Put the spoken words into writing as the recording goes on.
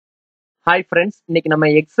Hi friends, இன்னைக்கு நம்ம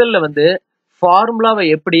எக்ஸல்ல வந்து ஃபார்முலாவை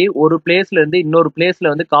எப்படி ஒரு பிளேஸ்ல இருந்து இன்னொரு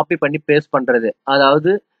பிளேஸ்ல வந்து காப்பி பண்ணி பேஸ்ட் பண்றது,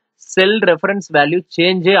 அதாவது செல் ரெஃபரன்ஸ் வேல்யூ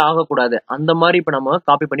சேஞ்சே ஆகக்கூடாது. அந்த மாதிரி இப்போ நம்ம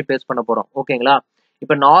காப்பி பண்ணி பேஸ்ட் பண்ண போறோம். ஓகேங்களா?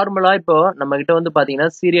 இப்போ நார்மலா இப்போ நம்ம கிட்ட வந்து பாத்தீங்கன்னா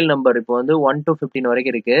சீரியல் நம்பர் இப்போ வந்து 1 to 15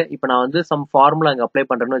 வரைக்கும் இருக்கு. இப்போ நான் வந்து சம் ஃபார்முலா அங்க அப்ளை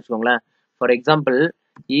பண்றேன்னு வச்சுக்கோங்களேன். For example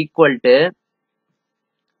equal to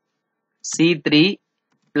C3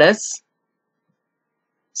 plus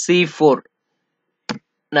C4.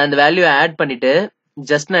 நான் இந்த வேல்யூ ஆட் பண்ணிட்டு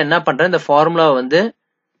ஜஸ்ட் நான் என்ன பண்றேன், இந்த ஃபார்முலாவை வந்து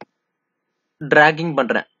டிராகிங்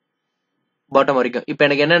பண்றேன் பாட்டம் வரைக்கும். இப்போ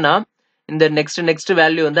எனக்கு என்னன்னா இந்த நெக்ஸ்ட்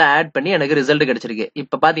வேல்யூ வந்து ஆட் பண்ணி எனக்கு ரிசல்ட் கிடைச்சிருக்கு.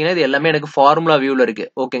 இப்போ பாத்தீங்கன்னா இது எல்லாமே எனக்கு ஃபார்முலா வியூல இருக்கு.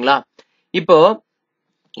 ஓகேங்களா? இப்போ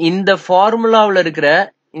இந்த ஃபார்முலாவில் இருக்கிற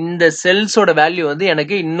இந்த செல்ஸோட வேல்யூ வந்து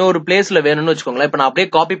எனக்கு இன்னொரு பிளேஸ்ல வேணும்னு வச்சுக்கோங்களேன். இப்போ நான் அப்படியே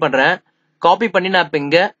காப்பி பண்றேன். காப்பி பண்ணி நான் இப்போ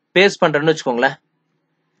இங்க பேஸ்ட் பண்றேன்னு வச்சுக்கோங்களேன்.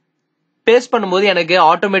 பேஸ்ட் பண்ணும்போது எனக்கு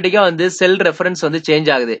ஆட்டோமேட்டிக்கா வந்து செல் ரெஃபரன்ஸ் வந்து சேஞ்ச்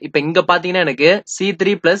ஆகுது. இப்போ இங்க பாத்தீங்கன்னா எனக்கு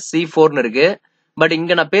C3 பிளஸ் C4 இருக்கு. பட்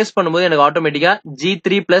இங்க நான் பேஸ்ட் பண்ணும்போது எனக்கு ஆட்டோமேட்டிக்கா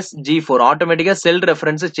G3 பிளஸ் G4 ஆட்டோமேட்டிக்கா செல்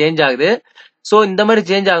ரெஃபரன்ஸ் சேஞ்ச் ஆகுது. சோ இந்த மாதிரி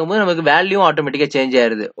சேஞ்ச் ஆகும்போது நமக்கு வேல்யூ ஆட்டோமேட்டிக்கா சேஞ்ச்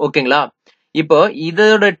ஆயிருது. ஓகேங்களா? இப்போ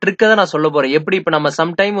இதோட ட்ரிக்கை தான் நான் சொல்ல போறேன். எப்படி இப்போ நம்ம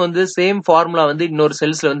சம்டைம் வந்து சேம் ஃபார்முலா வந்து இன்னொரு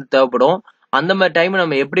செல்ஸ்ல வந்து தேவைப்படும். அந்த மாதிரி டைம்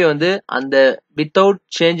நம்ம எப்படி வந்து அந்த without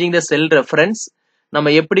changing the sell reference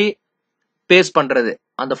நம்ம எப்படி பேஸ்ட் பண்றது,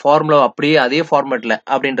 அந்த ஃபார்முலா அப்படியே அதே ஃபார்மேட்ல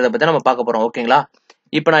அப்படின்றத பத்தி நம்ம பார்க்க போறோம். ஓகேங்களா?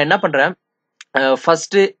 இப்போ நான் என்ன பண்றேன்,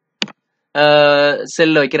 ஃபர்ஸ்ட்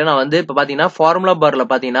செல்ல வைக்கிறேன். நான் வந்து இப்போ பாத்தீங்கன்னா ஃபார்முலா பார்ல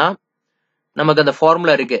பாத்தீங்கன்னா நமக்கு அந்த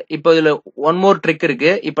ஃபார்முலா இருக்கு. இப்போ இதுல ஒன் மோர் ட்ரிக்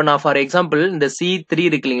இருக்கு. இப்போ நான் ஃபார் எக்ஸாம்பிள் இந்த C3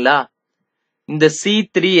 இருக்கு இல்லைங்களா, இந்த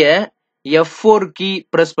C3ய F4 கீ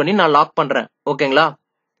பிரஸ் பண்ணி நான் லாக் பண்றேன். ஓகேங்களா?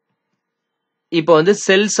 இப்போ வந்து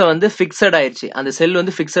செல்ஸ் வந்து பிக்சட் ஆயிருச்சு, அந்த செல்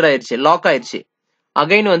வந்து பிக்சட் ஆயிருச்சு, லாக் ஆயிருச்சு.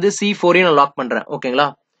 அகைன் வந்து C4 நான் லாக் பண்றேன். ஓகேங்களா?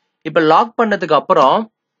 இப்ப லாக் பண்ணதுக்கு அப்புறம்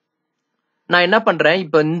நான் என்ன பண்றேன்,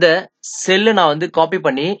 இப்ப இந்த செல்ல நான் வந்து காப்பி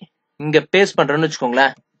பண்ணி இங்க பேஸ்ட் பண்றேன்னு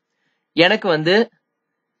வச்சுக்கோங்களேன். எனக்கு வந்து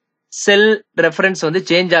செல் ரெஃபரன்ஸ் வந்து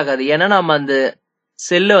சேஞ்ச் ஆகாது. ஏன்னா நம்ம அந்த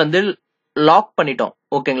செல்ல வந்து லாக் பண்ணிட்டோம்.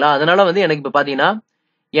 ஓகேங்களா? அதனால வந்து எனக்கு இப்ப பாத்தீங்கன்னா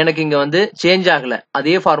எனக்கு இங்க வந்து சேஞ்ச் ஆகல,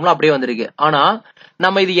 அதே ஃபார்முலா அப்படியே வந்திருக்கு. ஆனா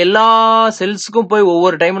நம்ம இது எல்லா செல்ஸுக்கும் போய்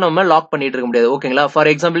ஒவ்வொரு டைமும் நம்ம லாக் பண்ணிட்டு இருக்க முடியாது. ஓகேங்களா? ஃபார்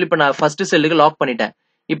எக்ஸாம்பிள் இப்ப நான் ஃபர்ஸ்ட் செல்லுக்கு லாக் பண்ணிட்டேன்.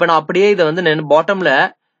 இப்ப நான் அப்படியே இதை வந்து பாட்டம்ல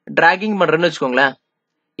டிராகிங் பண்றேன்னு வச்சுக்கோங்களேன்.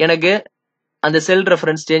 எனக்கு அந்த செல்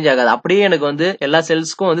ரெஃபரன்ஸ் சேஞ்ச் ஆகாது. அப்படியே எனக்கு வந்து எல்லா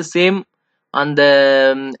செல்ஸ்க்கும் வந்து சேம் அந்த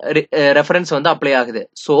ரெஃபரன்ஸ் வந்து அப்ளை ஆகுது.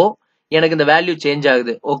 சோ எனக்கு இந்த வேல்யூ சேஞ்ச்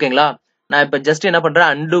ஆகுது. ஓகேங்களா? நான் இப்ப ஜஸ்ட் என்ன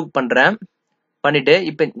பண்றேன், அன்டூ பண்றேன். பண்ணிட்டு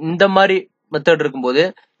இப்ப இந்த மாதிரி மெத்தட் இருக்கும்போது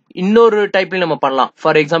இன்னொரு டைப்ல நம்ம பண்ணலாம்.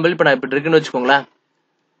 ஃபார் எக்ஸாம்பிள் இப்ப நான் இப்படி இருக்குன்னு வச்சுக்கோங்களேன்.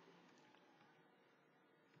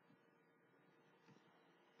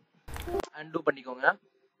 அன்டூ பண்ணிக்கோங்க.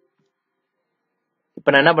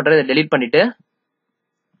 இப்ப நான் என்ன பண்றேன், இதை டெலீட் பண்ணிட்டு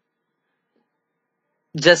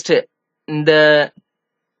ஜஸ்ட் இந்த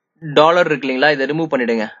டாலர் இருக்கு இல்லைங்களா, இதை ரிமூவ்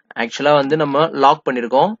பண்ணிடுங்க. ஆக்சுவலா வந்து நம்ம லாக்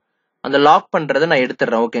பண்ணிருக்கோம். அந்த லாக் பண்றதை நான்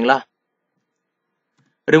எடுத்துடுறேன். ஓகேங்களா?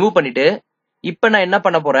 ரிமூவ் பண்ணிட்டு இப்ப நான் என்ன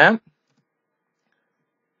பண்ண போறேன்,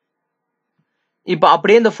 இப்ப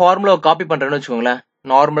அப்படியே இந்த ஃபார்முலாவை காப்பி பண்றேன்னு வச்சுக்கோங்களேன்.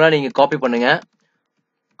 நார்மலா நீங்க காப்பி பண்ணுங்க.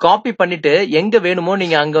 காப்பி பண்ணிட்டு எங்க வேணுமோ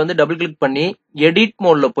நீங்க அங்க வந்து டபுள் கிளிக் பண்ணி எடிட்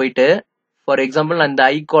மோட்ல போயிட்டு, ஃபார் எக்ஸாம்பிள் நான் இந்த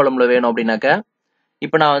ஐ காலம்ல வேணும் அப்படின்னாக்க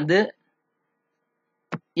இப்ப நான் வந்து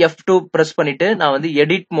F2 பிரஸ் பண்ணிட்டு நான் வந்து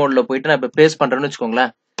எடிட் மோட்ல போயிட்டு நான் இப்ப பேஸ்ட் பண்றேன்னு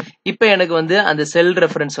வச்சுக்கோங்களேன். இப்ப எனக்கு வந்து அந்த செல்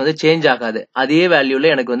ரெஃபரன்ஸ் வந்து சேஞ்ச் ஆகாது, அதே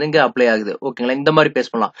வேல்யூல எனக்கு வந்து இங்க அப்ளை ஆகுது. ஓகேங்களா? இந்த மாதிரி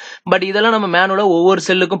பேஸ்ட் பண்ணலாம். பட் இதெல்லாம் நம்ம மேனுவலா ஒவ்வொரு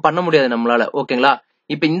செல்லுக்கும் பண்ண முடியாது நம்மளால. ஓகேங்களா?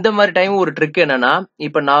 இப்ப இந்த மாதிரி டைம் ஒரு ட்ரிக் என்னன்னா,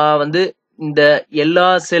 இப்ப நான் வந்து இந்த எல்லா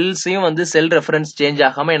செல்ஸையும் வந்து செல் ரெஃபரன்ஸ் சேஞ்ச்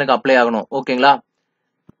ஆகாம எனக்கு அப்ளை ஆகணும். ஓகேங்களா?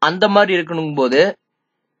 அந்த மாதிரி இருக்கணும் போது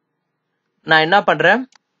நான் என்ன பண்றேன்,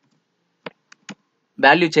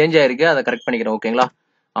 வேல்யூ சேஞ்ச் ஆயிருக்கு, அதை கரெக்ட் பண்ணிக்கிறேன். ஓகேங்களா?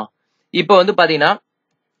 இப்போ வந்து பாத்தீங்கன்னா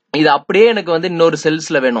இது அப்படியே எனக்கு வந்து இன்னொரு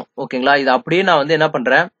செல்ஸ்ல வேணும். ஓகேங்களா? இது அப்படியே நான் வந்து என்ன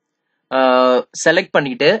பண்றேன், செலக்ட்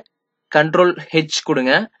பண்ணிட்டு கண்ட்ரோல் H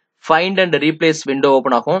கொடுங்க. Find and replace window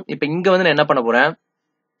open ஆகும். இப்போ இங்க வந்து நான் என்ன பண்ண போறேன்,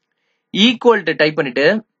 ஈக்குவல் டு டைப் பண்ணிட்டு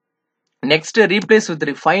next replace with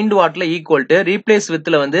find வாட்ல equal to replace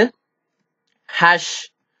வித்ல வந்து ஹேஷ்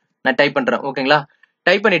நான் டைப் பண்றேன். ஓகேங்களா?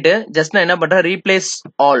 டைப் பண்ணிட்டு ஜஸ்ட் நான் என்ன பண்றேன், ரீப்ளேஸ்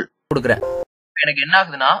ஆல் கொடுக்குறேன். எனக்கு என்ன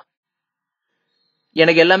ஆகுதுன்னா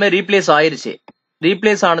எனக்கு எல்லாமே ரீப்ளேஸ் ஆயிருச்சு.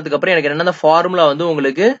 ரீப்ளேஸ் ஆனதுக்கு அப்புறம் எனக்கு என்னன்னா ஃபார்முலா வந்து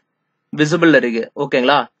உங்களுக்கு விசிபிள் இருக்கு.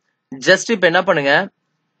 ஓகேங்களா? ஜஸ்ட் இப்ப என்ன பண்ணுங்க,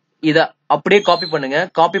 இத அப்படியே காப்பி பண்ணுங்க.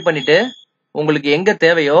 காப்பி பண்ணிட்டு உங்களுக்கு எங்க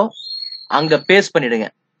தேவையோ அங்க பேஸ்ட் பண்ணிடுங்க.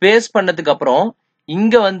 பேஸ்ட் பண்ணதுக்கு அப்புறம்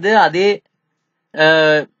இங்க வந்து அதே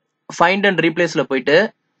ஃபைண்ட் அண்ட் ரீப்ளேஸ்ல போயிட்டு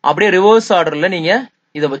அப்படியே ரிவர்ஸ் ஆர்டர்ல நீங்க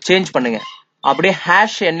இத சேஞ்ச் பண்ணுங்க. அப்படியே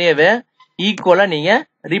ஹேஷ் எண்ணெயவே ஈக்குவலா நீங்க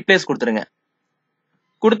ரீப்ளேஸ் கொடுத்துருங்க.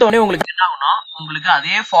 கொடுத்த உடனே உங்களுக்கு என்ன ஆகும்னா உங்களுக்கு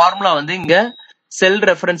அதே ஃபார்முலா வந்து இங்க செல்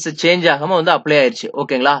ரெஃபரன்ஸ் சேஞ்ச் ஆகாம வந்து அப்ளை ஆயிருச்சு.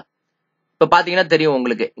 ஓகேங்களா? இப்ப பாத்தீங்கன்னா தெரியும்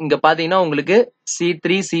உங்களுக்கு. இங்க பாத்தீங்கன்னா உங்களுக்கு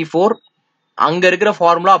C3 C4 அங்க இருக்கிற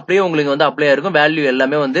ஃபார்முலா அப்படியே உங்களுக்கு வந்து அப்ளை ஆயிருக்கும். வேல்யூ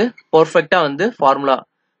எல்லாமே வந்து பெர்ஃபெக்ட்டா வந்து ஃபார்முலா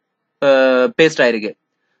பேஸ்ட் ஆயிருக்கு.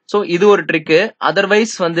 சோ இது ஒரு ட்ரிக்.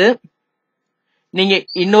 அதர்வைஸ் வந்து நீங்க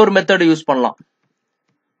இன்னொரு மெத்தட் யூஸ் பண்ணலாம்.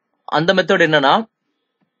 அந்த மெத்தட் என்னன்னா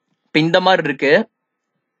இப்ப இந்த மாதிரி இருக்கு.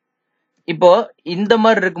 இப்போ இந்த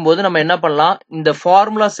மாதிரி இருக்கும்போது நம்ம என்ன பண்ணலாம், இந்த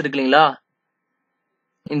ஃபார்முலாஸ் இருக்கு இல்லைங்களா,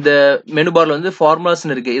 இந்த மெனு பார்ல வந்து ஃபார்முலாஸ்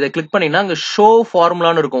இருக்கு. இதை கிளிக் பண்ணீங்கன்னா அங்க ஷோ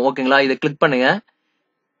ஃபார்முலான்னு இருக்கும். ஓகேங்களா? இதை கிளிக் பண்ணுங்க.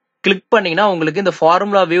 கிளிக் பண்ணீங்கன்னா உங்களுக்கு இந்த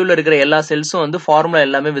ஃபார்முலா வியூல இருக்கிற எல்லா செல்ஸும் வந்து ஃபார்முலா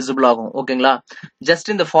எல்லாமே விசிபிள் ஆகும். ஓகேங்களா?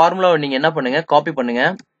 ஜஸ்ட் இந்த ஃபார்முலாவை நீங்க என்ன பண்ணுங்க, காப்பி பண்ணுங்க.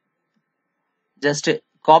 ஜஸ்ட்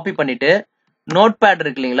காப்பி பண்ணிட்டு நோட் பேட்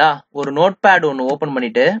இருக்கு இல்லைங்களா, ஒரு நோட் பேட் ஒன்னு ஓபன்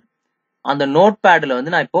பண்ணிட்டு அந்த நோட் பேட்ல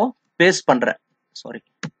வந்து நான் இப்போ பேஸ்ட் பண்றேன். சாரி,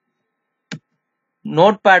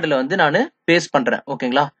 நோட் பேட்ல வந்து நான் பேஸ்ட் பண்றேன்.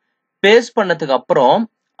 ஓகேங்களா? பேஸ்ட் பண்ணதுக்கு அப்புறம்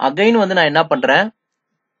அகைன் வந்து நான் என்ன பண்றேன்,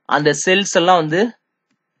 அந்த செல்ஸ் எல்லாம் வந்து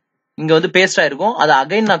இங்க வந்து பேஸ்ட் ஆயிருக்கும். அதை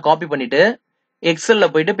அகைன் நான் காப்பி பண்ணிட்டு எக்ஸல்ல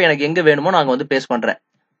போயிட்டு இப்ப எனக்கு எங்க வேணுமோ நான் வந்து பேஸ்ட் பண்றேன்.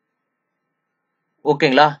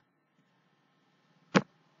 ஓகேங்களா?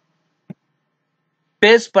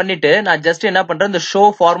 பேஸ்ட் பண்ணிட்டு நான் ஜஸ்ட் என்ன பண்றேன், இந்த ஷோ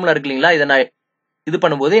ஃபார்முலா இருக்கு இல்லைங்களா, இதை நான் இது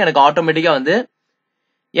பண்ணும்போது எனக்கு ஆட்டோமேட்டிக்கா வந்து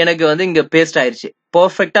எனக்கு வந்து இங்க பேஸ்ட் ஆயிருச்சு.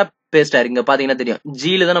 பெர்ஃபெக்ட்டா பேஸ்ட் ஆயிருக்கு. இங்க பாத்தீங்கன்னா தெரியும்,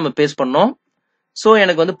 ஜில தான் நம்ம பேஸ்ட் பண்ணோம். சோ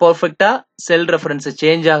எனக்கு வந்து பெர்ஃபெக்ட்டா செல் ரெஃபரன்ஸ்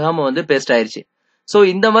சேஞ்ச் ஆகாம வந்து பேஸ்ட் ஆயிருச்சு. சோ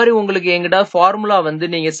இந்த மாதிரி உங்களுக்கு எங்கிட்ட ஃபார்முலா வந்து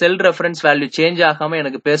நீங்க செல் ரெஃபரன்ஸ் வேல்யூ சேஞ்ச் ஆகாம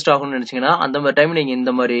எனக்கு பேஸ்ட் ஆகும்னு நினைச்சீங்கன்னா அந்த மாதிரி டைம் நீங்க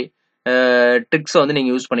இந்த மாதிரி ட்ரிக்ஸ் வந்து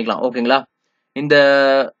நீங்க யூஸ் பண்ணிக்கலாம். ஓகேங்களா? இந்த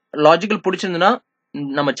லாஜிக்கல் பிடிச்சிருந்ததுன்னா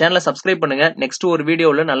நம்ம சேனலை சப்ஸ்கிரைப் பண்ணுங்க. நெக்ஸ்ட் ஒரு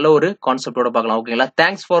வீடியோல நல்ல ஒரு கான்செப்டோட பார்க்கலாம். ஓகேங்களா?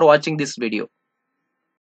 தேங்க்ஸ் ஃபார் வாட்சிங் திஸ் வீடியோ.